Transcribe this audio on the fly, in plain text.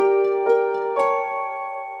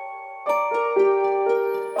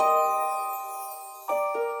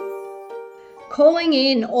calling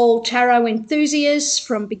in all tarot enthusiasts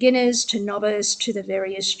from beginners to novice to the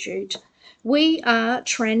very astute. We are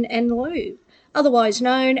Tren and Lou, otherwise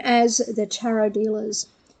known as the Tarot Dealers.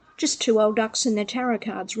 Just two old ducks and their tarot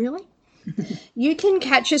cards, really. You can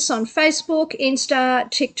catch us on Facebook, Insta,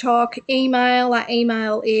 TikTok, email. Our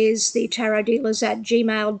email is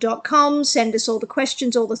thetarotdealers@gmail.com. Send us all the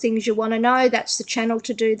questions, all the things you want to know. That's the channel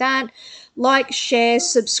to do that. Like, share,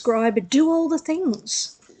 subscribe, do all the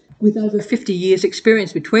things. With over 50 years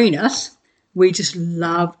experience between us, we just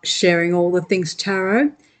love sharing all the things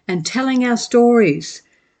tarot and telling our stories,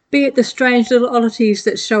 be it the strange little oddities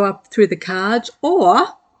that show up through the cards or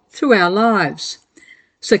through our lives.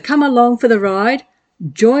 So come along for the ride,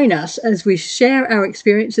 join us as we share our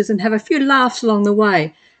experiences and have a few laughs along the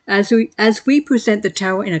way as we present the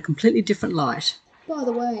tarot in a completely different light. By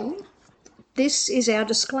the way, this is our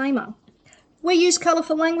disclaimer. We use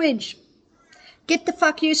colourful language. Get the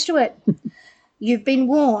fuck used to it. You've been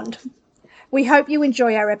warned. We hope you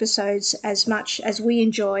enjoy our episodes as much as we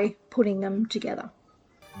enjoy putting them together.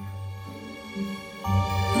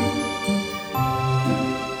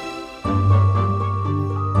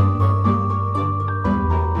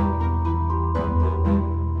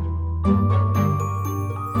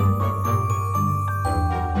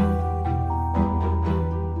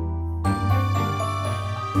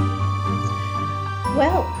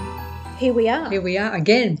 Well, here we are. Here we are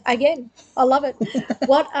again. Again. I love it.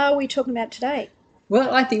 What are we talking about today?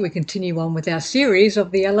 Well, I think we continue on with our series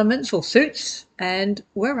of the elements or suits, and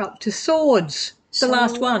we're up to swords. The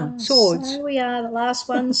last one, swords. So we are, the last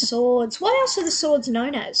one, swords. What else are the swords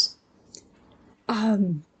known as?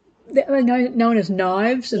 They're known as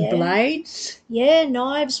knives and blades. Yeah,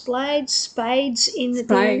 knives, blades, spades in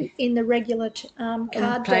the regular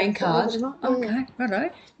card playing deck. cards. Yeah. Okay, righto.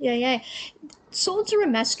 Yeah. Swords are a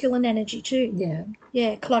masculine energy too. Yeah.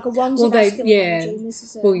 Yeah, like a wand's a masculine energy. And this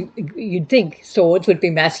is well, you'd think swords would be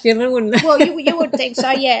masculine, wouldn't they? Well, you would think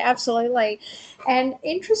so, yeah, absolutely. And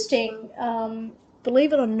interesting,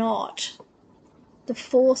 believe it or not, the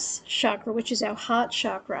fourth chakra, which is our heart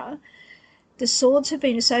chakra, the swords have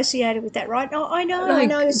been associated with that, right? No, I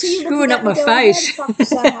know. So screwing up my face. How the fuck does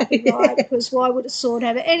that happen, right? Because why would a sword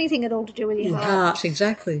have anything at all to do with your heart?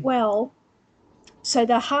 Exactly. Well, so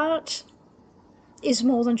the heart is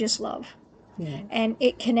more than just love. Yeah. And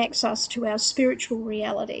it connects us to our spiritual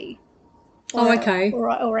reality.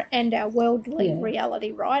 And our worldly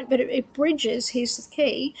reality, right? But it bridges, here's the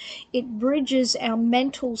key, it bridges our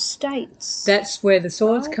mental states. That's where the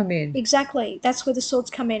swords come in. Exactly. That's where the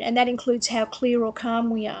swords come in. And that includes how clear or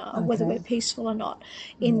calm we are, whether we're peaceful or not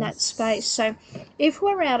in that space. So if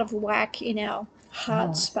we're out of whack in our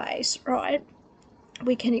heart space, right,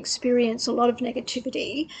 we can experience a lot of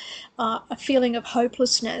negativity, a feeling of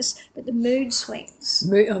hopelessness, but the mood swings.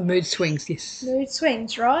 Mood swings, yes. Mood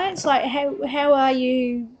swings, right? It's like how are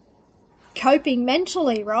you coping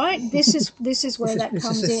mentally, right? This is where that comes in.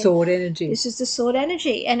 This is the sword energy. This is the sword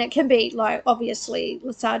energy, and it can be like obviously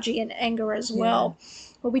lethargy and anger as well.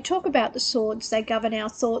 When we talk about the swords, they govern our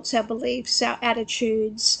thoughts, our beliefs, our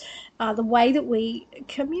attitudes, the way that we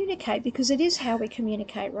communicate, because it is how we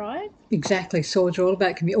communicate, right? Exactly. Swords are all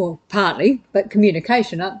about partly, but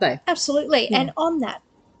communication, aren't they? Absolutely. Yeah. And on that,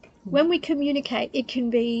 when we communicate, it can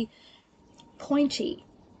be pointy.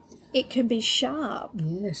 It can be sharp.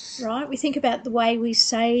 Yes. Right? We think about the way we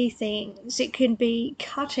say things. It can be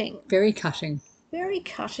cutting. Very cutting. Very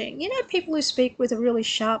cutting. You know, people who speak with a really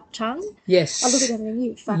sharp tongue? Yes. I look at them and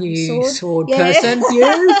you fucking you sword yeah. person.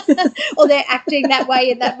 You. Or they're acting that way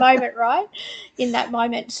in that moment, right? In that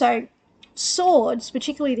moment. So swords,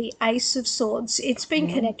 particularly the Ace of Swords, it's been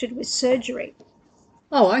connected with surgery.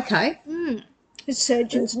 Oh, okay. The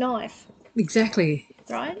surgeon's knife. Exactly.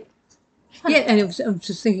 Right? Yeah, and I'm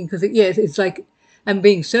just thinking because, it's like, and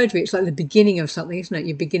being surgery, it's like the beginning of something, isn't it?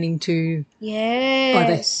 You're beginning to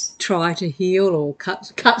either try to heal or cut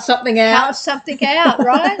something out. Cut something out,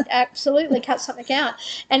 right? Absolutely, cut something out.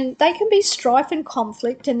 And they can be strife and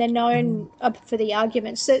conflict, and they're known for the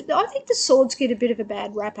arguments. I think the swords get a bit of a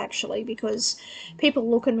bad rap, actually, because people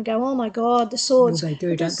look and go, oh, my God, the swords. Well, they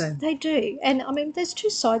do, don't they? They do. And, I mean, there's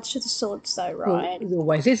two sides to the swords, though, right? Well, there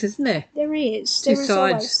always is, isn't there? There is. Two there is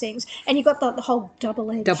sides. Always things. And you've got the whole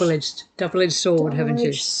double-edged sword, haven't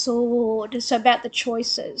you? Sword. So about the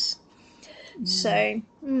choices. So,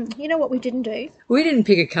 you know what we didn't do? We didn't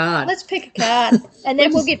pick a card. Let's pick a card, and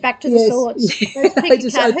then we'll get back to the swords. Yeah. Let's pick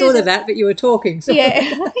a card. I thought of that, but you were talking. So.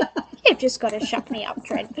 Yeah, you've just got to shut me up,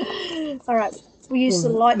 Trent. All right, we use the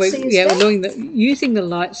Lightseers deck. We're using the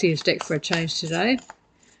Lightseers deck for a change today.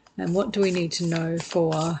 And what do we need to know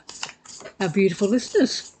for our beautiful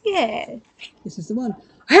listeners? Yeah. This is the one.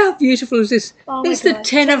 How beautiful is this? Oh my It's the God,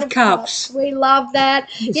 Ten of Cups. We love that.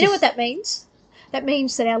 This You know is- what that means? That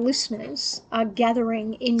means that our listeners are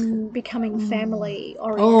gathering in becoming family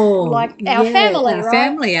oriented, Oh, like our yeah, family, our right?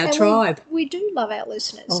 family, our And tribe. We do love our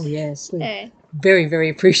listeners. Oh, yes. We're Yeah, very, very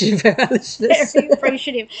appreciative of our listeners. very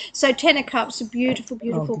appreciative. So Ten of Cups, a beautiful,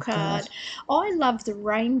 beautiful good card. card. I love the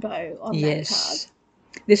rainbow on that card. Yes.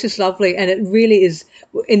 This is lovely, and it really is.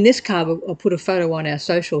 In this card, I'll put a photo on our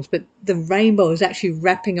socials, but the rainbow is actually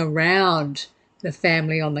wrapping around the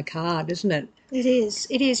family on the card, isn't it? It is.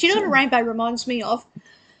 It is. You know what a rainbow reminds me of?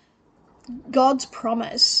 God's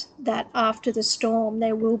promise that after the storm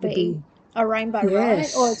there will be a rainbow,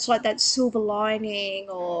 Yes. right? Or it's like that silver lining,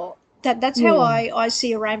 or that's how I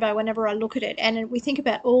see a rainbow whenever I look at it. And we think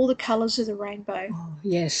about all the colours of the rainbow, the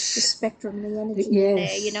Yes. spectrum, the energy in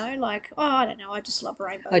there, you know, like, oh, I don't know, I just love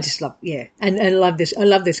rainbows. I just love, and I love this. I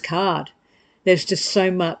love this card. There's just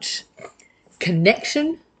so much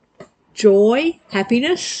connection, joy,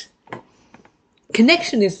 happiness.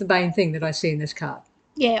 Connection is the main thing that I see in this card.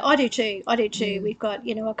 Yeah, I do too. I do too. We've got,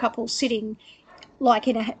 you know, a couple sitting like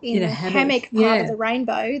in a hammock part of the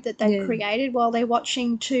rainbow that they've created while they're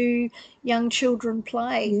watching two young children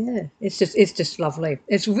play. Yeah, it's just lovely.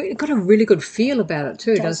 It's got a really good feel about it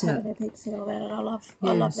too, doesn't it? It does have an epic feel about it.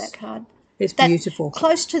 I love that card. It's beautiful.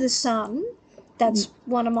 Close to the sun. That's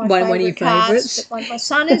one of my one of your favourite cards. favourites. But my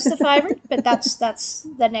son is the favourite, but that's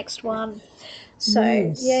the next one.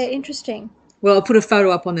 So yeah, interesting. Well, I'll put a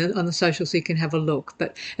photo up on the social so you can have a look.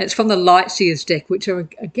 But it's from the Lightseers deck, which are,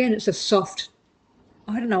 again, it's a soft.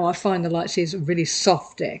 I don't know. I find the Lightseers a really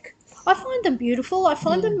soft deck. I find them beautiful. I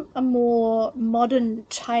find them a more modern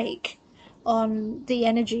take on the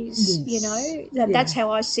energies. You know, that's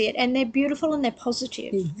how I see it, and they're beautiful and they're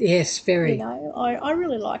positive. Yes, very. You know, I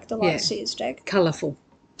really like the Lightseers deck. Colourful.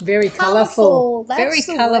 Very colourful. That's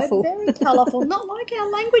very colourful. Very colourful. Not like our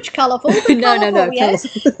language colourful, but No. colourful, yes.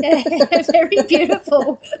 Very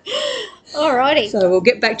beautiful. Alrighty. So we'll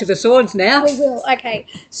get back to the swords now. We will. Okay.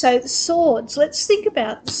 So swords. Let's think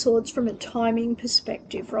about the swords from a timing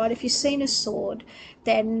perspective, right? If you've seen a sword,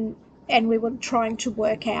 and we were trying to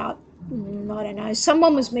work out, I don't know,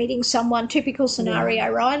 someone was meeting someone, typical scenario,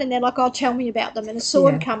 right? And they're like, "Oh, tell me about them," and a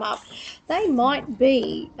sword come up. They might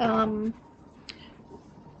be.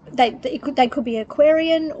 They could be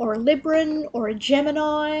Aquarian or a Libran or a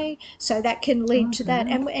Gemini, so that can lead to that.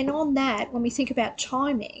 And on that, when we think about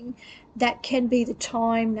timing, that can be the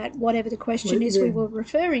time that whatever the question is we were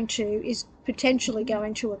referring to is potentially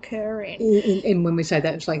going to occur in. And when we say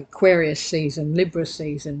that, it's like Aquarius season, Libra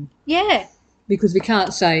season. Yeah. Because we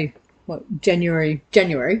can't say, January.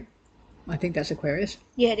 I think that's Aquarius.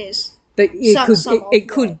 Yeah, it is. But it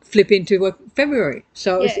could flip into February.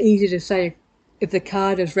 So it's easy to say, if the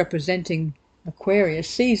card is representing Aquarius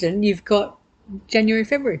season, you've got January,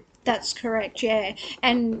 February. That's correct, yeah.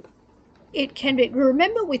 And it can be,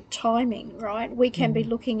 remember with timing, right? We can be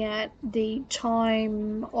looking at the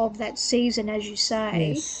time of that season, as you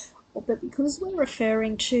say. Yes. But because we're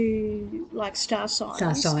referring to like star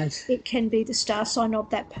signs, it can be the star sign of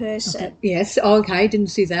that person. Okay. Yes, okay, didn't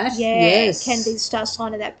see that. Yeah, yes. It can be the star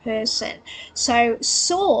sign of that person. So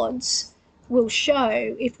swords will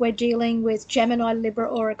show if we're dealing with Gemini, Libra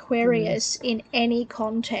or Aquarius in any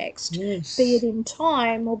context, be it in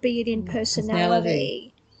time or be it in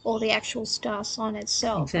personality or the actual star sign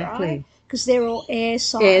itself, right? Because they're all air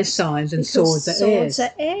signs. Air signs, and swords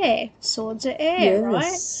are air. Swords are air,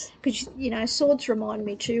 right? Because, you know, swords remind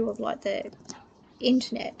me too of like the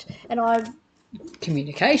internet. And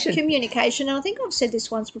Communication. And I think I've said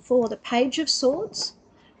this once before, the Page of Swords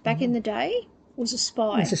back in the day was a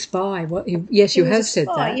spy. It's a spy. Yes, you have said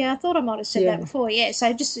that. Yeah, I thought I might have said that before. Yeah,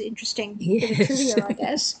 so just an interesting bit of trivia, I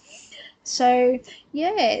guess. So,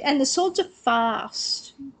 yeah, and the swords are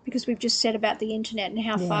fast because we've just said about the internet and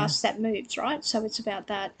how fast that moves, right? So it's about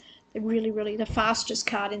that. They're really, really the fastest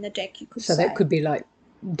card in the deck, you could say. So that could be like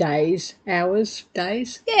days, hours,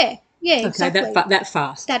 days? Yeah, exactly. Okay, that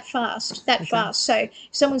fast. That fast. So if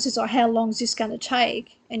someone says, "Oh, how long is this going to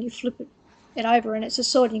take?" and you flip it over and it's a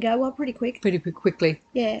sword and you go, "Well, pretty quick." Pretty quickly.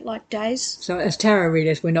 Yeah, like days. So as tarot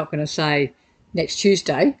readers, we're not going to say next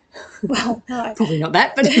Tuesday. Well, no. Probably not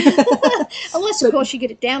that, but unless of course you get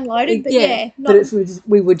it downloaded. But but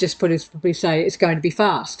we would just probably say it's going to be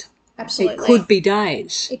fast. Absolutely. It could be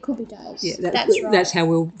days. It could be days. Yeah, that's right. That's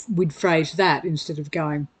how we'd phrase that instead of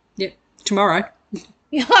going, tomorrow.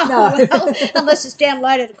 No. Well, unless it's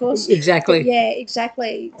downloaded, of course. Exactly. But yeah,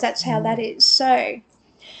 exactly. That's how that is. So,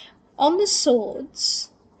 on the swords,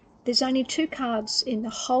 there's only 2 cards in the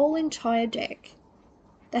whole entire deck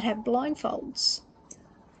that have blindfolds.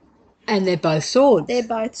 And they're both swords. They're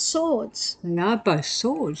both swords. They are both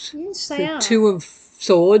swords. Yes, they The are. 2 of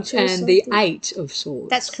swords Two of and the swords. 8 of swords.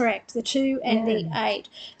 That's correct. The 2 and the 8.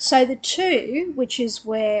 So the 2, which is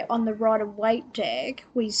where on the Rider-Waite deck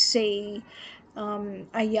we see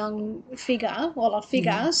a young figure, well, a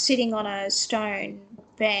figure sitting on a stone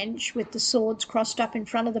bench with the swords crossed up in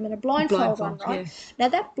front of them and a blindfold on, right? Yeah. Now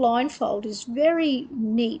that blindfold is very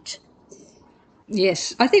neat.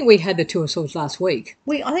 Yes, I think we had the 2 of swords last week.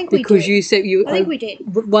 I think we Because did. you said I think we did.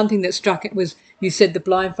 One thing that struck it was you said the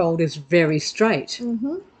blindfold is very straight.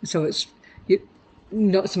 Mm-hmm. So it's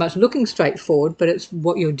not so much looking straightforward, but it's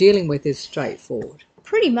what you're dealing with is straightforward.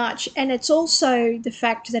 Pretty much, and it's also the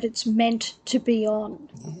fact that it's meant to be on.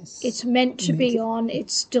 Yes. It's meant to be on,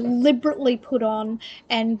 it's deliberately put on,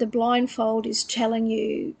 and the blindfold is telling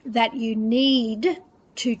you that you need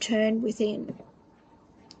to turn within.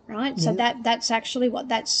 Right? So that's actually what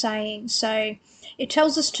that's saying. So it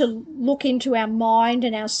tells us to look into our mind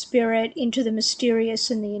and our spirit, into the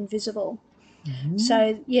mysterious and the invisible. Mm-hmm.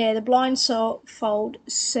 So, yeah, the blindfold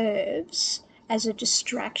serves as a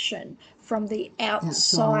distraction from the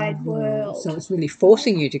outside world. So it's really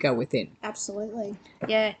forcing you to go within. Absolutely.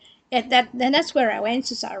 Yeah. And that's where our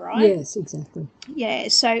answers are, right? Yes, exactly. Yeah,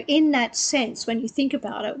 so in that sense, when you think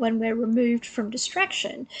about it, when we're removed from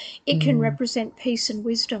distraction, it can represent peace and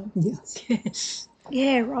wisdom. Yes.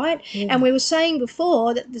 Yeah, right? Yeah. And we were saying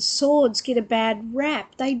before that the swords get a bad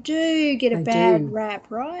rap. They do get a bad rap,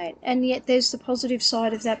 right? And yet there's the positive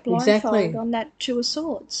side of that blindfold on that 2 of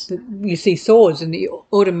swords. But you see swords and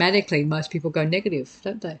automatically most people go negative,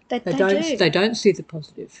 don't they? They don't see the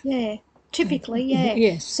positive. Yeah. Typically, yeah.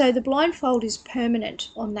 Yes. So the blindfold is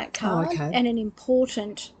permanent on that card and an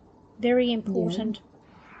important, very important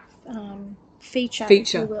feature,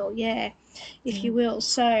 if you will. Yeah, if you will.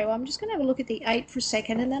 So I'm just going to have a look at the 8 for a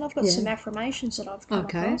second, and then I've got some affirmations that I've come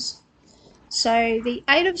across. So the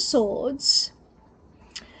 8 of Swords,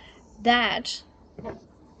 that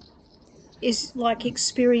is like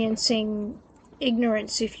experiencing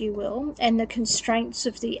ignorance, if you will, and the constraints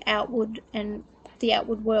of the outward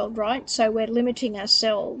world, right? So we're limiting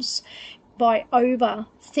ourselves by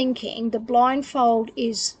overthinking. The blindfold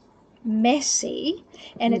is messy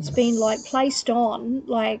and it's been like placed on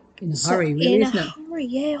like in a hurry, really, isn't it? Hurry,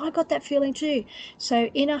 yeah, I got that feeling too. So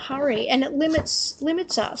in a hurry, and it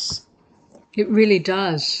limits us. It really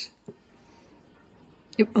does.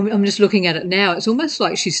 I'm just looking at it now. It's almost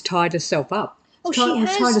like she's tied herself up. Oh, she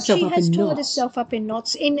has tied herself up in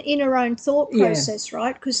knots in her own thought process,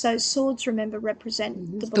 right? Because those swords, remember,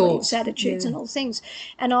 represent the beliefs, attitudes, and all things.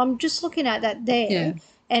 And I'm just looking at that there,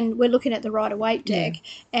 and we're looking at the Rider-Waite deck,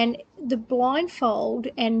 and the blindfold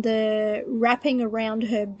and the wrapping around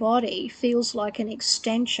her body feels like an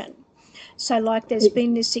extension. So like there's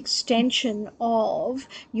been this extension of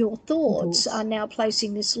your thoughts are now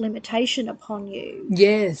placing this limitation upon you.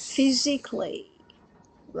 Yes. Physically.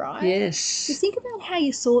 Right? Yes. You think about how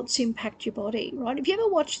your thoughts impact your body, right? Have you ever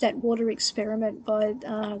watched that water experiment by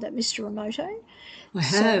that Mr. Emoto? I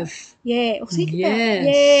have. Yeah. Well, think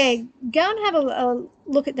about go and have a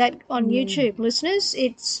look at that on YouTube, listeners.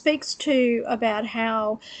 It speaks about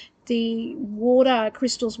how the water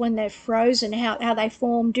crystals, when they're frozen, how they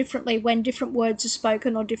form differently when different words are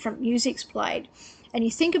spoken or different music's played. And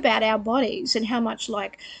you think about our bodies and how much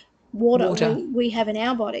like water. We have in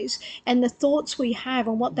our bodies, and the thoughts we have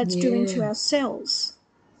and what that's doing to our cells.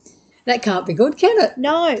 That can't be good, can it?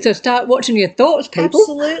 No. So start watching your thoughts, people.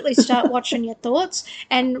 Absolutely, start watching your thoughts,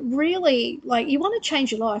 and really, like, you want to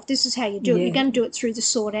change your life. This is how you do it. You're going to do it through the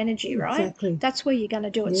sword energy, right? Exactly. That's where you're going to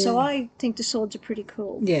do it. So I think the swords are pretty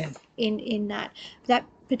cool. Yeah. In that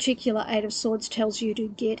particular 8 of Swords tells you to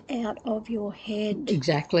get out of your head.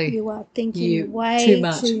 Exactly. You are thinking way too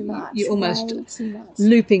much. You're almost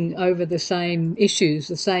looping over the same issues,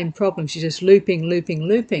 the same problems. You're just looping,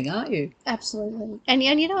 aren't you? Absolutely. And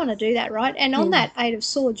you don't want to do that, right? And on that 8 of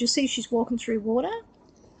Swords, you see she's walking through water.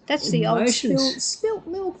 That's the old spilt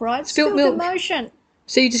milk, right? Spilt milk. Emotion.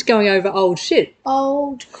 So you're just going over old shit.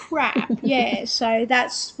 Old crap, yeah. So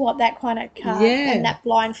that's what that kind of card and that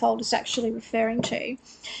blindfold is actually referring to.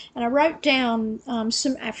 And I wrote down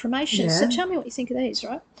some affirmations. So tell me what you think of these,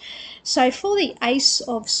 right? So for the Ace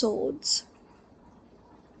of Swords,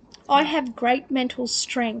 I have great mental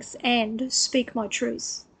strength and speak my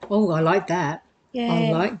truth. Oh, I like that. Yeah.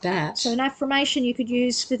 I like that. So an affirmation you could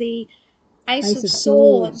use for the Ace of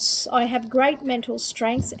Swords. I have great mental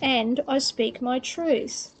strength and I speak my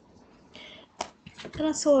truth. And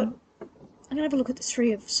I thought, I'm going to have a look at the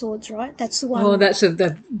 3 of Swords, right? That's the one. Oh, that's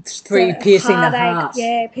the 3 piercing the heart.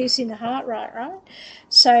 Yeah, piercing the heart, right?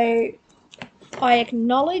 So I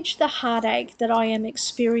acknowledge the heartache that I am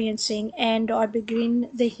experiencing and I begin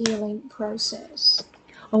the healing process.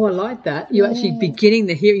 Oh, I like that. You're actually Yeah. beginning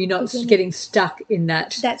the healing. You're not Beginning. getting stuck in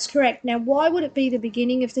that. That's correct. Now, why would it be the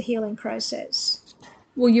beginning of the healing process?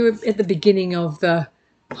 Well, you're at the beginning of the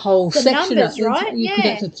whole The section. numbers, right? You could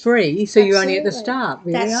Yeah. answer 3, so you're only at the Absolutely. start,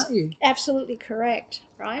 really, That's aren't you? absolutely correct,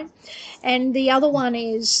 right? And the other one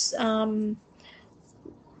is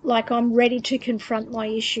like I'm ready to confront my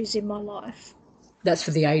issues in my life. That's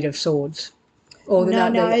for the 8 of Swords. Or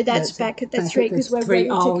No, that's back at the 3 because we're ready to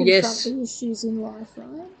confront the issues in life,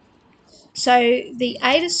 right? So the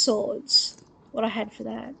 8 of Swords, what I had for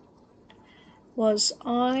that was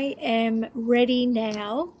I am ready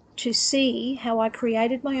now to see how I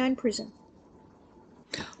created my own prison.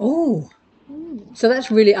 Oh, so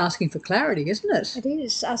that's really asking for clarity, isn't it? It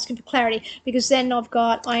is asking for clarity because then I've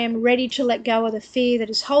got I am ready to let go of the fear that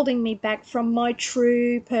is holding me back from my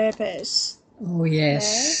true purpose. Oh,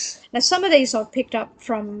 yes. Okay? Now, some of these I've picked up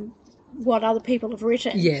from what other people have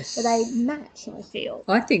written. Yes. But they match, I feel.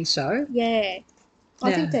 I think so. Yeah. I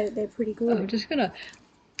Yeah. think they're pretty good. I'm just going to...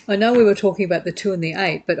 I know we were talking about the 2 and the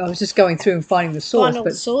 8, but I was just going through and finding the source.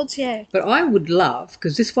 Final Swords, yeah. But I would love,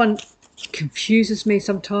 because this one confuses me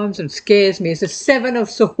sometimes and scares me, is the 7 of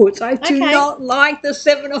Swords. I do not like the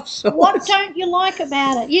 7 of Swords. What don't you like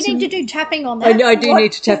about it? You need to do tapping on that. I do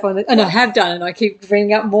need to tap on it, and I have done, and I keep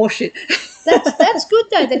bringing up more shit. That's good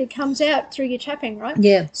though that it comes out through your tapping, right?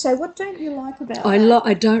 Yeah. So what don't you like about it?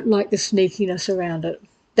 I don't like the sneakiness around it.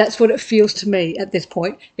 That's what it feels to me at this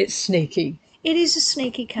point. It's sneaky. It is a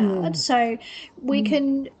sneaky card. So we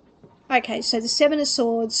can... Okay, so the 7 of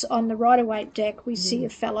Swords on the Rider-Waite deck, we see a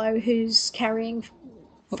fellow who's carrying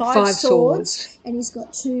five swords and he's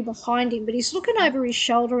got 2 behind him, but he's looking over his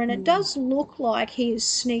shoulder and it does look like he is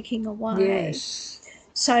sneaking away. Yes.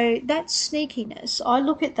 So that sneakiness, I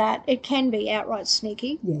look at that, it can be outright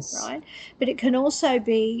sneaky, Yes. right? But it can also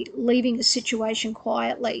be leaving a situation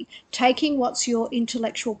quietly, taking what's your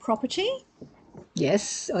intellectual property.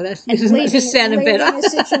 Yes. Oh, this is sounding better. Leaving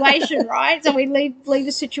a situation, right? So we leave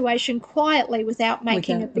a situation quietly without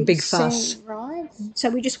making a big fuss, scene, right? So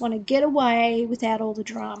we just want to get away without all the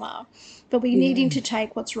drama. But we need him to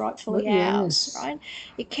take what's rightfully ours, right?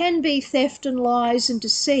 It can be theft and lies and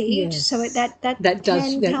deceit, so that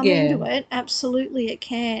can come into it. Absolutely, it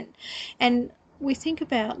can. And we think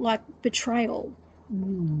about like betrayal,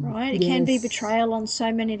 right? It can be betrayal on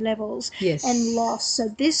so many levels, and loss. So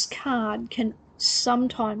this card can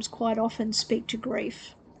sometimes, quite often, speak to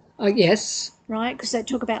grief. Yes. Right, because they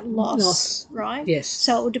talk about loss, right? Yes.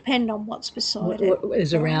 So it will depend on what's beside it. What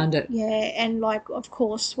is around it. Yeah, and like, of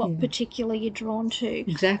course, what particularly you're drawn to.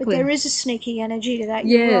 Exactly. But there is a sneaky energy to that,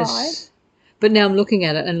 yes. You're right. But now I'm looking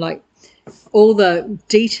at it and like all the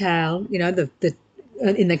detail, you know, the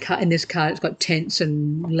in this card it's got tents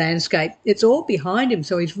and landscape. It's all behind him.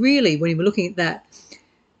 So he's really, when you were looking at that,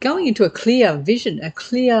 going into a clear vision,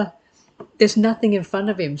 there's nothing in front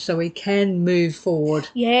of him, so he can move forward.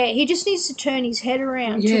 Yeah, he just needs to turn his head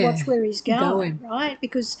around to watch where he's going, right?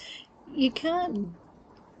 Because you can't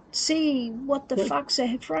see what the fuck's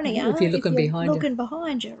in front of you if you're looking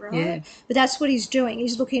behind you, right? Yeah. But that's what he's doing.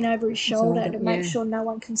 He's looking over his shoulder to make sure no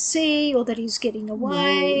one can see, or that he's getting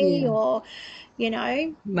away, or, you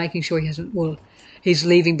know. Making sure he hasn't... Well, he's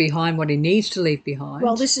leaving behind what he needs to leave behind.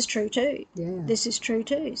 Well, this is true too. Yeah. This is true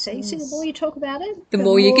too. See, the more you talk about it, the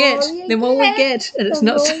more you get. The more we get. And it's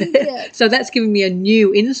not so that's giving me a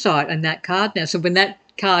new insight on that card now. So when that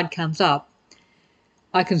card comes up,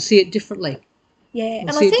 I can see it differently. Yeah,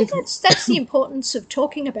 and I think that's the importance of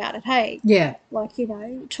talking about it, hey? Yeah. Like, you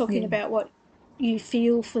know, talking about what you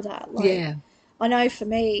feel for that. Like, I know for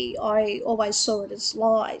me, I always saw it as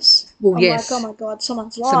lies. Well, I'm like, oh my God,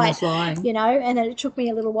 someone's lying. You know, and then it took me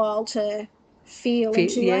a little while to feel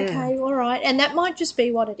into, okay, all right. And that might just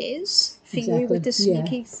be what it is for you with the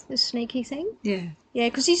sneaky thing. Yeah. Yeah,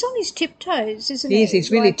 because he's on his tiptoes, isn't he?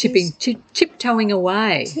 He's really tiptoeing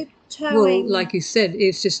away. Tiptoeing. Well, like you said,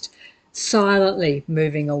 it's just silently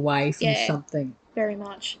moving away from something. Very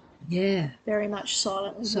much. Yeah. Very much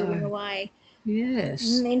silently moving away.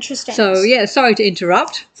 Yes. Interesting. So, sorry to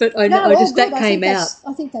interrupt, but I just that came out.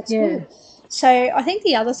 I think that's good. So I think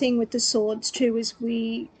the other thing with the swords too is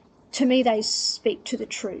to me, they speak to the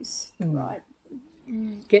truth, right?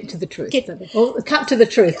 Get to the truth. Cut to the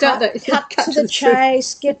truth, don't they? Cut to the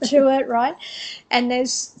chase, get to it, right? And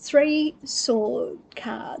there's 3 sword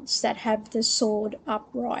cards that have the sword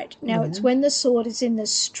upright. Now, it's when the sword is in the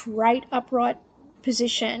straight upright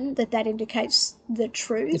position that indicates the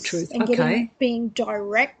truth. The truth, and being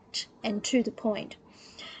direct and to the point.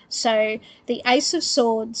 So the Ace of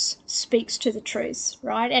Swords speaks to the truth,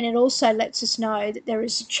 right? And it also lets us know that there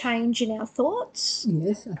is a change in our thoughts.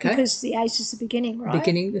 Yes, okay. Because the ace is the beginning, right?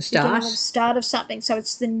 Beginning, the start. Beginning of start of something. So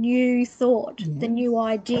it's the new thought, the new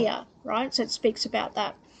idea, right? So it speaks about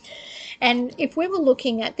that. And if we were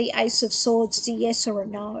looking at the Ace of Swords, it's a yes or a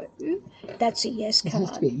no, that's a yes card. It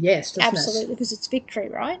has to be a yes, doesn't Absolutely, because it's victory,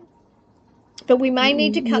 right? But we may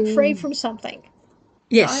need to cut free from something.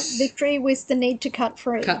 Yes. Right? Victory with the need to cut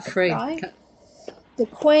free. Cut free. Right? The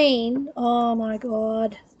Queen, oh my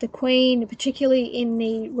God, the Queen, particularly in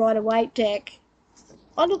the Rider-Waite deck,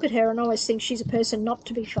 I look at her and always think she's a person not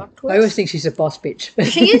to be fucked with. I always think she's a boss bitch.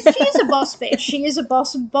 She is a boss bitch. She is a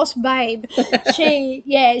boss babe.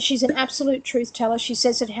 She's an absolute truth teller. She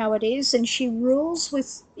says it how it is, and she rules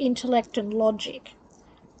with intellect and logic.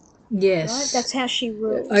 Yes. Right? That's how she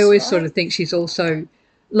rules. I always sort of think she's also,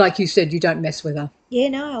 like you said, you don't mess with her. Yeah,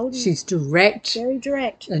 no, I wouldn't. She's direct. Very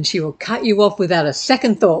direct. And she will cut you off without a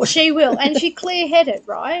second thought. She will. And she's clear-headed,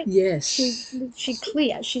 right? Yes. She's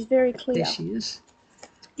clear. She's very clear. There she is.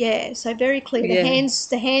 Yeah, so very clear. Yeah.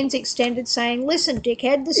 The hands extended saying, listen,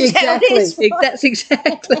 dickhead, this is how it is. Right? That's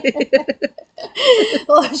exactly.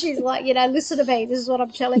 Or she's like, listen to me. This is what I'm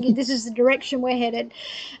telling you. This is the direction we're headed.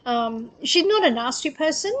 She's not a nasty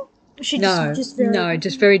person. She's just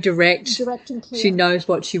very direct. Direct and clear. She knows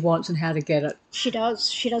what she wants and how to get it. She does.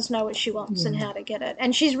 She does know what she wants and how to get it.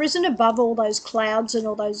 And she's risen above all those clouds and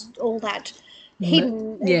all that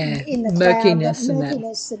hidden in the murkiness cloud, and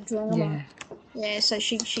murkiness, the drama. Yeah, so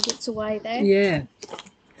she gets away there. Yeah.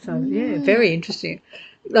 So, very interesting.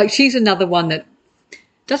 Like, she's another one that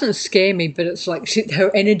doesn't scare me, but it's like her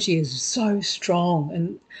energy is so strong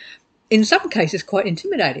and in some cases quite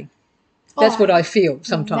intimidating. That's what I feel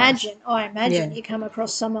sometimes. I imagine you come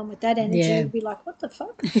across someone with that energy and be like, what the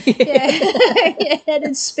fuck?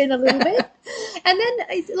 And spin a little bit. And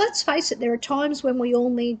then, let's face it, there are times when we all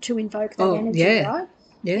need to invoke that energy, right?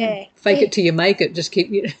 Yeah. Fake it till you make it. Just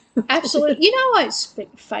keep it. Absolutely. I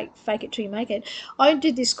fake it till you make it. I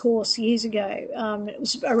did this course years ago. It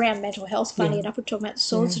was around mental health. Funny enough, we're talking about the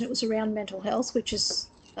swords, and it was around mental health, which is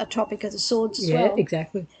a topic of the swords as well. Yeah,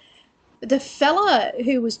 exactly. The fella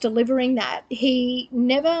who was delivering that, but he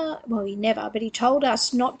told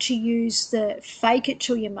us not to use the fake it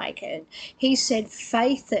till you make it. He said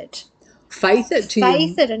faith it. Faith it to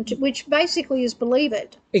faith you. It, which basically is believe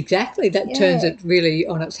it. Exactly. That turns it really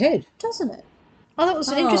on its head. Doesn't it? I thought it was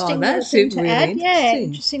an interesting little thing to add. Yeah,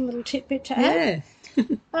 interesting little tidbit to add. Yeah.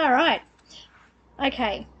 All right.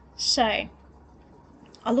 Okay, so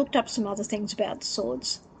I looked up some other things about the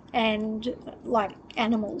swords and like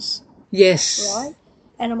animals. Yes. Right?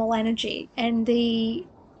 Animal energy. And the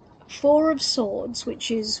Four of Swords,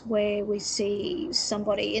 which is where we see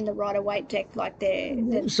somebody in the Rider-Waite deck like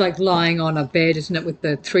it's like lying on a bed, isn't it, with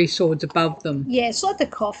the three swords above them? Yeah, it's like the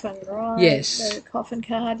coffin, right? Yes. The coffin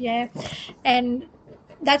card, yeah. And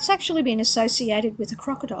that's actually been associated with a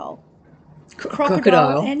crocodile.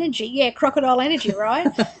 Crocodile energy. Yeah, crocodile energy, right?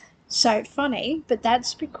 So funny, but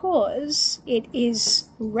that's because it is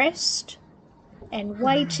rest and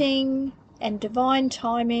waiting and divine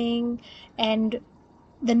timing and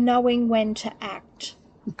the knowing when to act.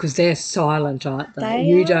 Because they're silent, aren't they?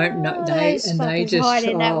 You don't know. They just hide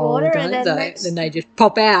in that water, and then they just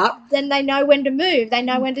pop out. Then they know when to move. They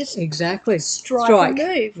know when to strike and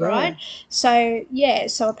move, right? So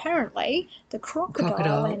so apparently the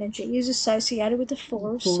crocodile energy is associated with the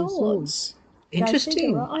Four of Swords.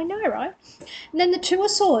 Interesting. Right? I know, right? And then the Two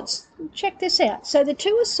of Swords. Check this out. So the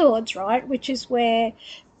Two of Swords, right, which is where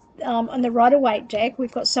on the Rider-Waite deck,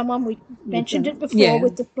 we've got someone, we mentioned it before,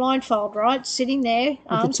 with the blindfold, right, sitting there,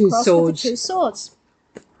 arms crossed with the two swords.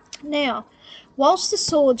 Now, whilst the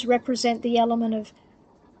swords represent the element of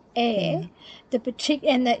air, the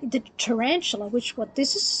tarantula, what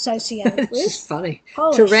this is associated with. It's funny.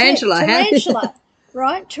 Tarantula.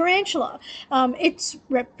 Right, tarantula. It's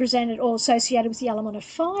represented or associated with the element of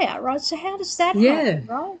fire, right? So how does that happen,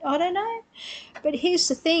 right? I don't know. But here's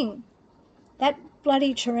the thing. That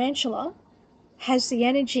bloody tarantula has the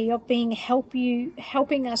energy of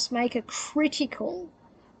helping us make a critical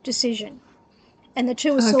decision. And the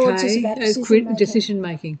Two of Swords is about decision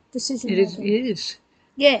making. It is.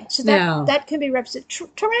 Yeah, so that can be represented.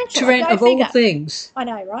 Tarantula, of all things. I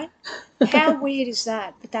know, right? How weird is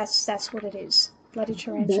that? But that's what it is. Bloody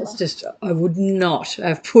tarantula. That's just, I would not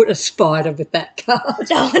have put a spider with that card.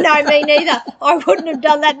 No, me neither. I wouldn't have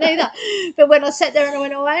done that neither. But when I sat there and I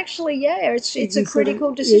went, actually, it's a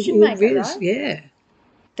critical decision maker, it is, right? Yeah.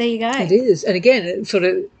 There you go. It is. And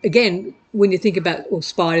again, when you think about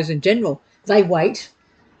spiders in general, they wait.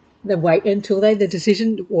 They wait until the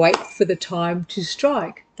decision, wait for the time to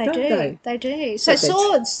strike. They don't do. they? They do. So But that's-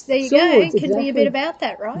 swords, there you Swords, go. Can be a exactly. bit about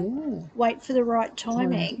that, right? Yeah. Wait for the right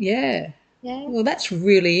timing. Yeah. Yeah. Well, that's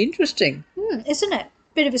really interesting. Isn't it?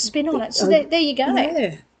 Bit of a spin on it. So Oh, there you go.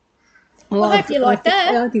 Yeah. Well, I hope you like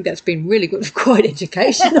that. I think that's been really good, quite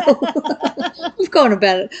educational. We've gone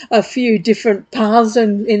about a few different paths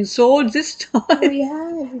in swords this time. We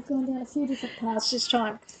have. We've gone down a few different paths this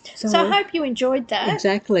time. So I hope you enjoyed that.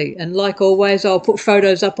 Exactly. And like always, I'll put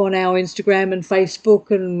photos up on our Instagram and Facebook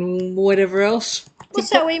and whatever else.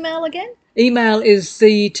 What's our email again? Email is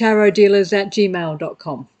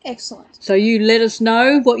thetarotdealers@gmail.com. Excellent. So you let us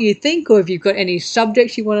know what you think, or if you've got any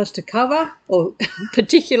subjects you want us to cover or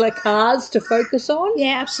particular cards to focus on.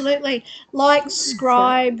 Yeah, absolutely. Like,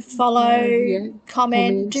 subscribe, follow,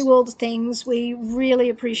 comment, do all the things. We really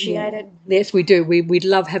appreciate it. Yes, we do. We'd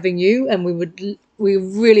love having you, and we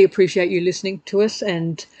really appreciate you listening to us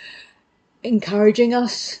and encouraging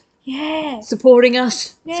us, Yeah. supporting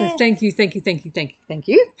us. Yeah. So thank you.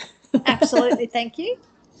 Absolutely. Thank you.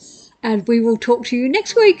 And we will talk to you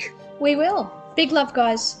next week. We will. Big love,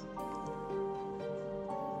 guys.